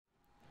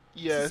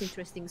This is Yes.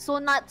 interesting. So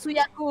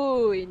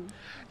Natsuya-kun.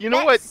 You know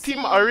what? Let's Team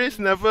see. ARES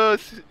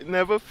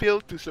never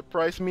failed to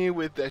surprise me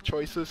with their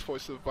choices for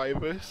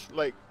survivors.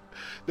 Like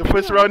the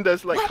first Yeah. round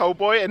there's like What?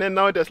 cowboy, and then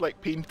now there's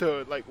like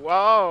painter. Like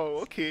wow,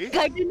 okay.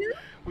 Gardener?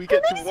 We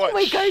Can get to I see my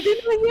watch.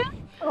 gardener here?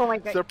 Oh my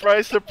god.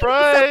 Surprise,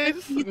 surprise!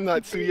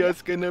 Natsuya's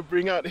Surprise. gonna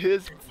bring out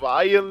his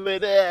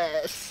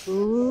violinist.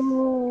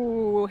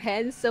 Ooh,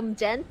 handsome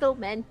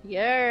gentleman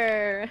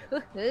here.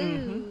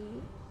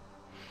 Mhm.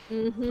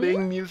 Mm-hmm.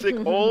 Playing music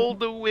all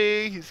the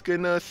way. He's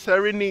gonna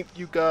serenade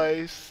you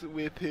guys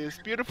with his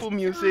beautiful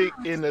music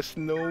in a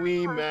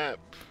snowy map.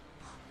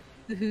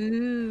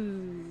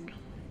 Ooh.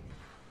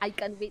 I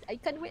can't wait. I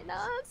can't wait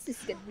now. This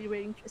is gonna be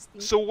very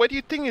interesting. So, what do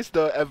you think is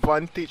the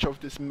advantage of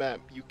this map,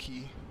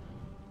 Yuki?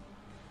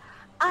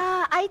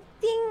 I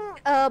think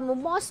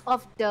most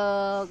of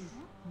the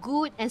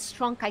good and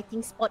strong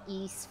kiting spot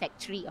is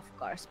factory, of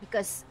course,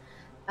 because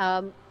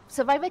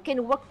survivor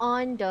can work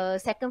on the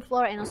second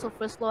floor and also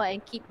first floor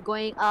and keep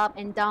going up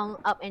and down,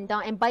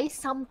 and buy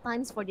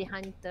sometimes for the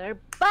hunter.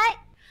 But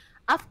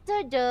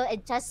after the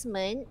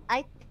adjustment,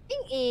 I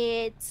think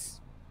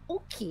it's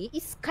okay.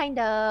 It's kind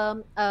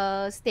of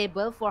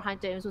stable for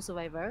hunter and also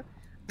survivor.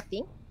 I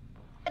think.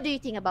 What do you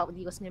think about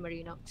the Ghost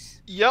Memory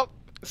Notes? Yep,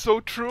 so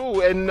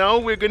true. And now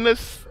we're gonna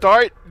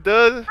start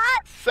the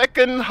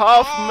second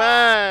half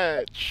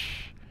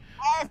match.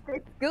 Yes,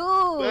 let's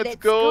go. Let's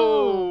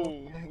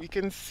go. We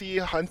can see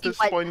Hunter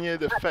what- spawn near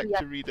the what we are-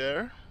 factory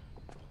there.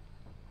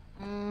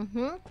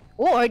 Mm-hmm.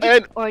 Oh,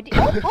 And- already.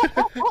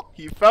 Oh.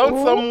 He found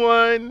Oh.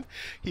 someone.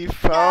 He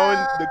found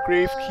the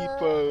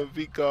gravekeeper,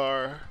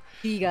 Vigar.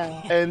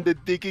 Tiga. And the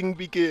digging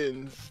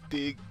begins.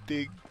 Dig,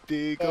 dig,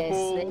 dig a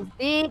hole.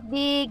 Dig,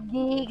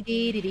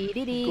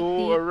 dig.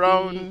 Go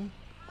around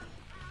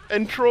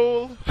and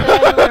troll.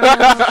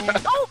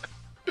 Oh,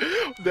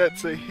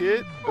 That's a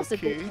hit. that was a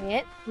Okay. good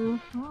hit.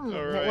 Mm-hmm. That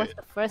was Alright.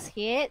 the first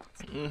hit.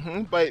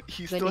 But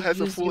he still Gonna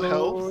has a use full your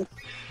health.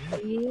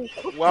 hit.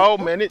 Wow,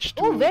 managed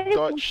to Oh, very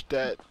dodge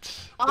that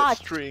Ah,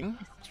 string.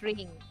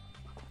 String.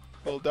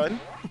 Well done.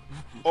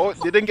 Oh,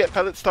 didn't get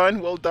pallet stun.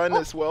 Well done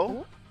as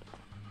well.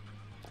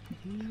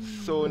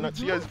 So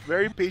Natsuya is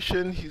very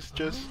patient. He's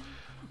just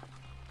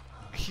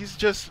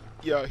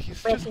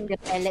Pressing the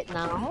pellet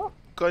now.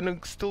 gonna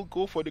still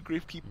go for the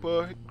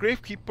gravekeeper.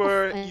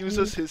 Gravekeeper And-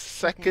 uses his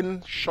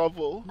second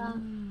shovel,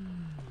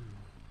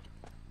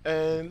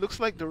 and looks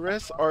like the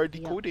rest are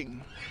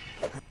decoding.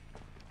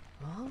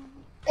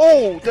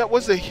 Oh, that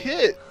was a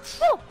hit!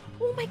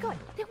 Oh my god,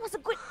 that was a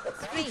good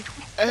string.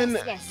 And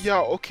Yes. yeah,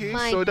 okay,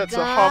 My so that's a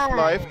God.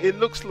 half-life. It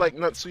looks like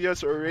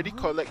Natsuya's already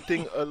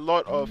collecting a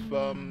lot of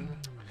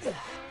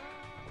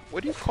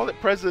what do you call it?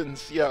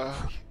 Presents. Yeah.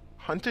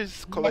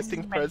 Hunter's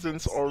collecting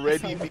presents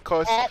already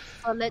because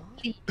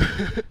Absolutely.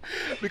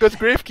 because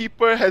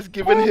Gravekeeper has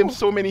given him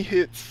so many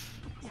hits.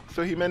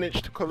 So he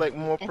managed to collect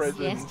more Yes,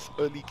 presents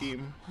early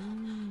game.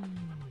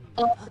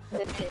 Oh,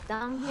 let's get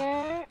down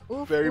here.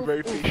 Oof, Very, oof, very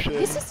oof. patient.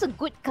 This is a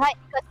good kite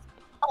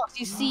because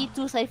you see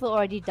two Cypher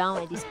already down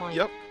at this point.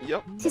 Yep.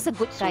 This is a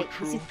good So kite.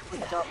 true. This is a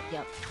good job.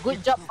 Yep.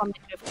 Good job from the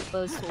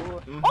Gravekeeper. So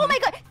Mhm. oh my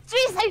god,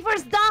 3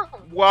 Cyphers down!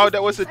 Wow,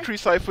 that was a 3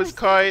 Cyphers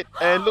kite,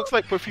 and looks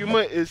like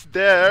Perfumer is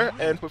there,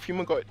 and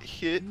Perfumer got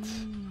hit,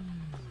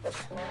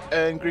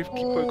 and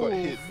Gravekeeper got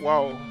hit.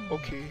 Wow,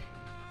 okay.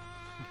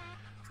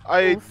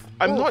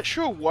 I'm not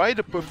sure why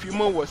the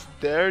Perfumer was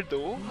there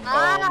though.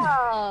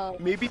 Wow!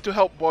 Maybe to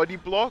help body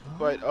block,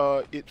 but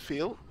it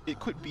failed. It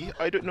could be,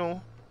 I don't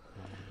know.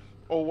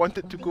 Or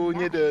wanted to go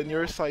near the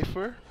nearest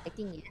Cypher. I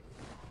think yeah.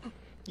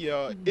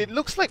 Yeah, it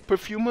looks like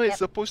Perfumer is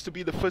supposed to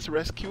be the first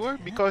rescuer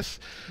because,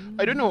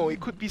 I don't know, it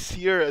could be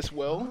Seer as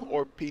well,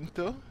 or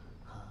Painter.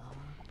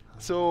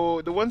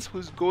 So the ones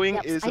who's going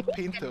Yep, is I a think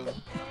Painter.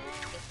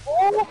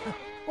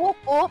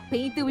 Oh,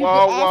 Painter with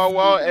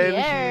Wow, the and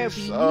yeah,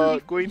 he's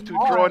going to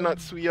draw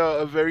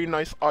Natsuya a very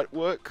nice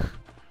artwork.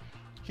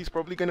 He's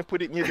probably gonna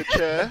put it near the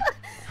chair.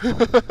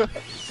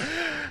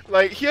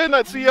 Like, here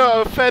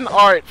Natsuya, a fan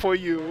art for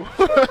you.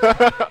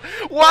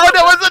 Wow,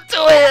 that was a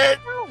 2-hit!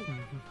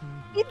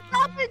 It's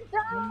up and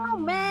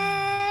down,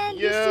 man!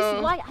 Yeah. This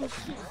is why I hate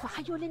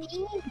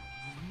Violinist.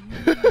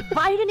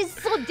 Violinist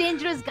is so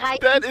dangerous, guys.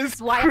 That This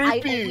is why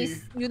creepy. I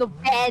always,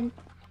 ban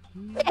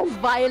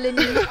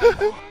Violinist.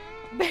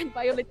 Ban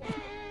Violinist.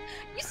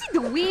 You see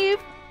the wave?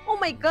 Oh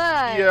my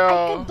god. Yeah.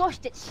 I can dodge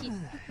that shit.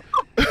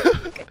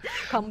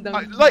 Calm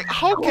down. Like,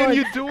 how can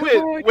you do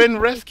it God. when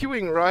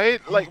rescuing,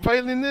 right? Like,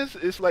 Violinist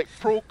is like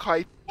pro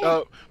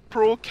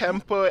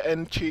camper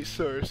and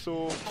chaser.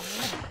 So,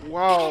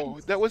 wow,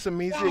 that was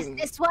amazing.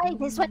 Yes, that's why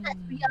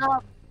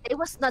Natsuya, it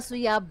was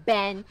Natsuya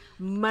ban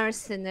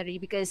mercenary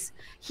because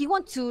he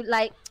want to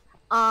like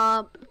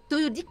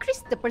to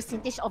decrease the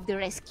percentage of the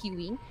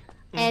rescuing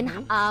and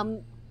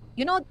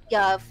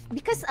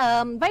because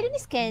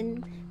violinist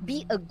can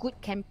be a good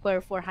camper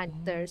for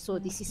hunter, so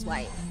this is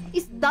why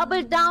it's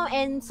double down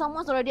and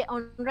someone's already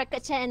on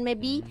record chair and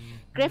maybe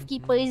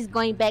Gravekeeper is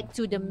going back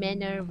to the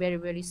manor very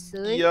very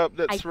soon. Yep,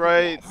 that's I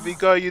right. guess.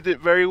 Vika, you did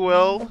very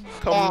well.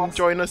 Come Yes.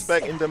 join us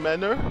back in the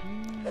manor.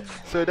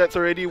 So that's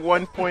already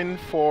 1 point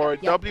for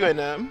Yep.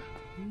 WNM.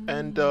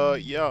 And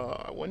yeah,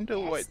 I wonder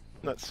what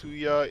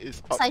Natsuya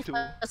is up to.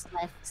 Cypher's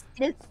left.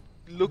 Still.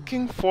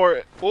 Looking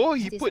for. Oh,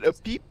 he Still, put a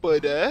peeper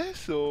there,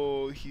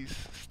 so he's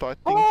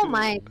starting oh to.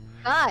 my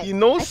god. He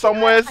knows I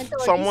think Hunter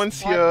already someone's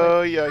spotted here.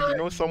 one. Yeah, he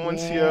knows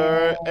someone's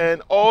here. Yeah.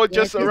 And oh,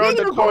 just Yes, around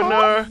there the you go.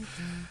 corner,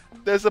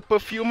 there's a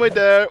perfumer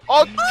there.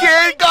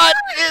 Okay, got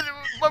it!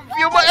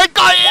 Perfumer, I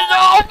got it!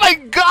 Oh my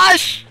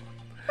gosh!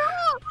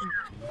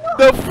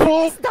 The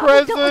full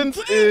presence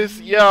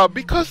is, yeah,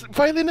 because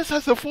Violinist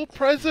has a full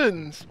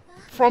presence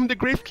from the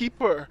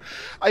Gravekeeper.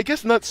 I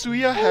guess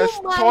Natsuya has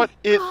my taught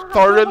it God.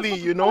 thoroughly,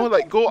 you know,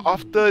 like go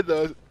after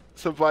the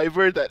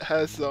survivor that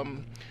has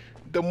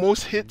the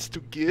most hits to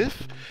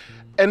give,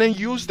 and then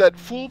use that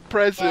full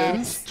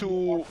presence Yes.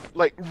 to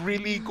like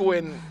really go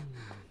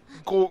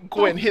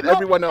and hit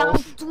everyone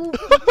else.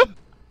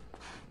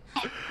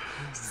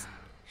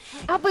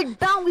 Double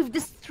down with the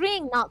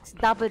string, Nox.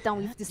 Double down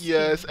with the string.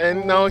 Yes,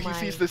 and Oh now he my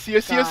sees the Seer.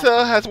 God.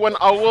 Seer has one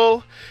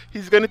owl.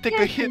 He's gonna take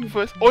a hit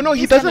first. Oh no,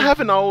 he He's doesn't gonna- have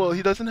an owl.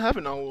 He doesn't have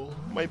an owl.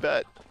 My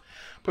bad.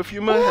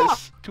 Perfumer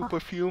has 2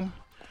 perfume.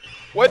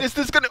 What is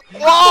this gonna?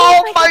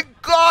 Oh my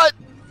god!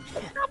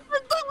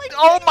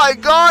 Oh my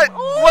god!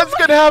 What's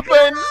gonna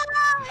happen?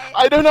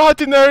 I don't know how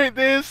to narrate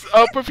this.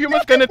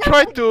 Perfumer's gonna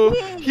try to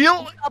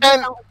heal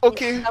and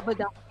okay, Double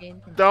down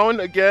again. down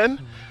again.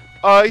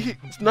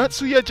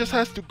 Natsuya just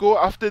has to go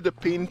after the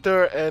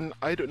painter and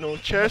I don't know,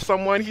 chair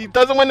someone. He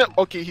doesn't want to.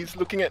 Okay, he's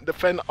looking at the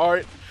fan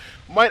art.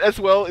 Might as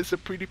well. It's a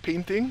pretty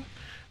painting,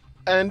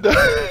 and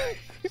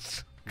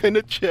he's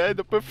gonna chair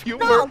the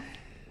perfumer. No.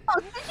 Oh,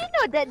 did you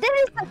know that there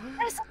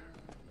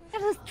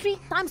is 3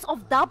 times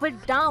of double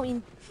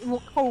down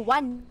for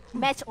one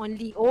match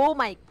only? Oh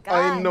my god!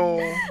 I know.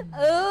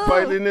 Oh,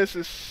 Violinist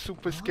is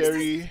super this is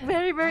scary.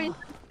 very very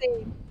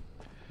interesting.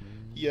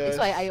 Yes. That's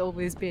why I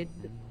always been.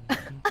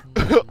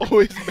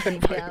 Always ban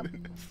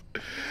Violinist.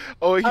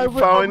 Oh, he I would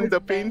found always the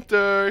ban.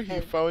 painter. He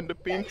found the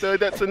painter.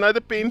 That's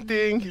another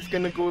painting. He's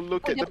gonna go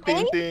look at the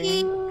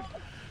painting.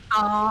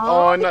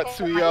 Oh,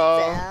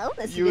 Natsuya,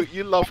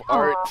 you love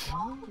art.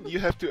 You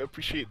have to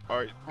appreciate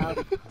art.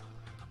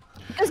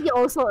 Because you're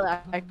also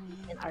an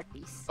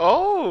artist.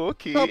 Oh,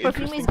 okay. So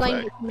perfume is Interesting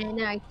going fact. with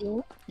manner, I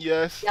think.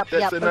 Yes, Yep,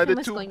 that's yep, another perfume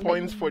is 2 going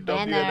points with for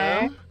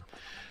manner. WNM.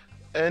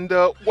 And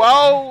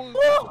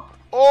wow!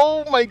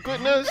 Oh my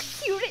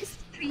goodness! Accurate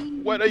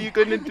string. What are you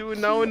gonna do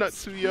now,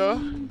 Natsuya?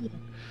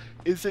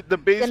 Is it the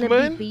Gonna be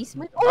basement?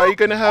 basement? Are you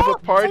gonna have a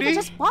Cypher party?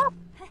 just popped.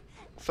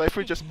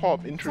 Cypher just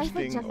popped. Cypher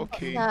Interesting. just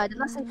Okay. Yeah, the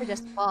last Cypher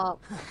just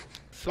popped.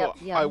 So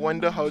Yep. I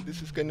wonder how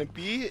this is gonna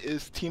be.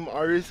 Is Team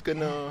ARES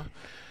gonna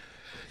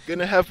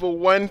have a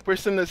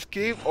one-person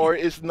escape, or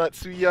is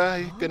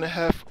Natsuya gonna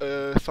have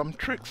some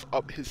tricks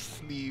up his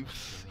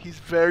sleeves? He's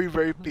very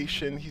very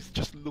patient. He's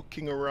just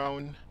looking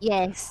around.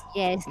 Yes,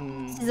 yes.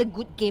 Mm. This is a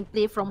good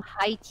gameplay from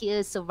high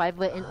tier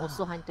survivor and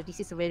also hunter. This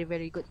is a very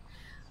very good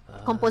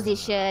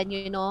composition.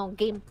 You know,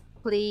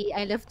 gameplay.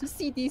 I love to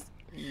see this.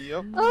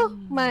 Yep. Oh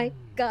my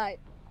god.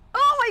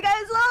 Oh my god,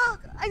 look!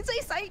 I'm so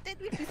excited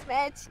with this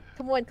match.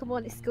 Come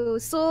on, let's go.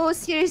 So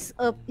Sears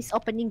is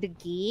opening the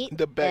gate.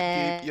 The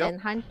back gate, yep.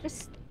 And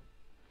Hunters.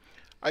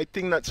 I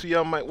think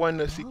Natsuya might want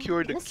to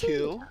secure the let's see.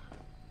 kill.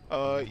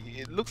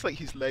 It looks like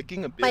he's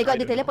lagging a bit. My I god,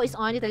 the don't know. teleport is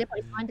on, the teleport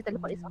is on, the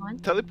teleport is on.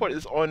 Teleport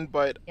is on,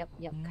 but Yep,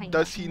 kind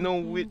does he know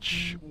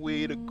which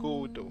way to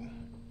go though?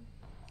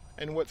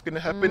 And what's gonna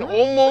happen? Mhm.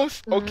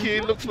 Almost.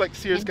 Okay, looks like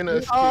Sear's gonna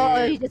escape.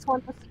 Oh, he just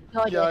wants to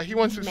secure. Yeah, the he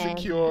wants to man.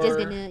 secure. Just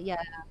gonna, yeah.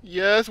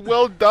 Yes,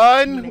 well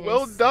done. Yes.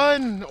 Well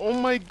done. Oh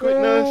my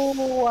goodness.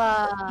 Oh,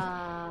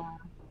 wow.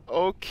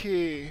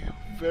 Okay,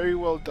 very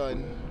well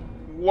done.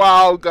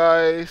 Wow,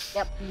 guys.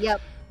 Yep.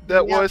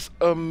 That Yep. was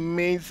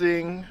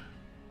amazing.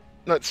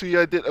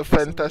 Natsuya did a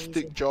fantastic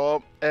amazing.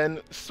 job,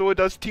 and so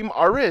does Team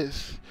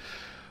ARES.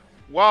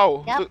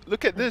 Wow, Yep,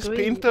 look at this. agree.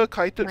 Painter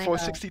kited My for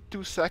God.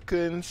 62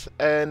 seconds,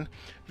 and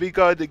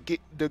Vega,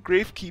 the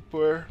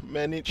Gravekeeper,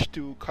 managed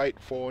to kite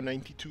for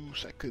 92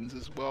 seconds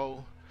as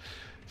well.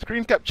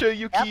 Screen capture,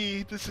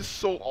 Yuki. This is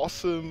so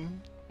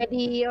awesome.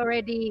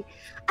 Already.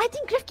 I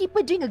think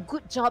Gravekeeper doing a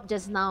good job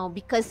just now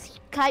because he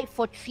kite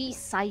for 3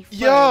 ciphers.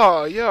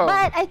 Yeah.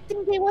 But I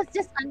think it was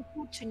just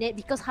unfortunate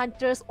because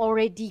hunters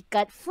already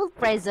got full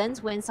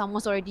presence when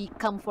someone's already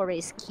come for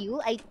rescue.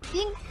 I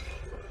think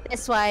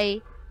that's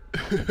why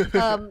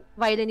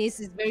Violinist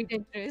is very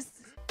dangerous.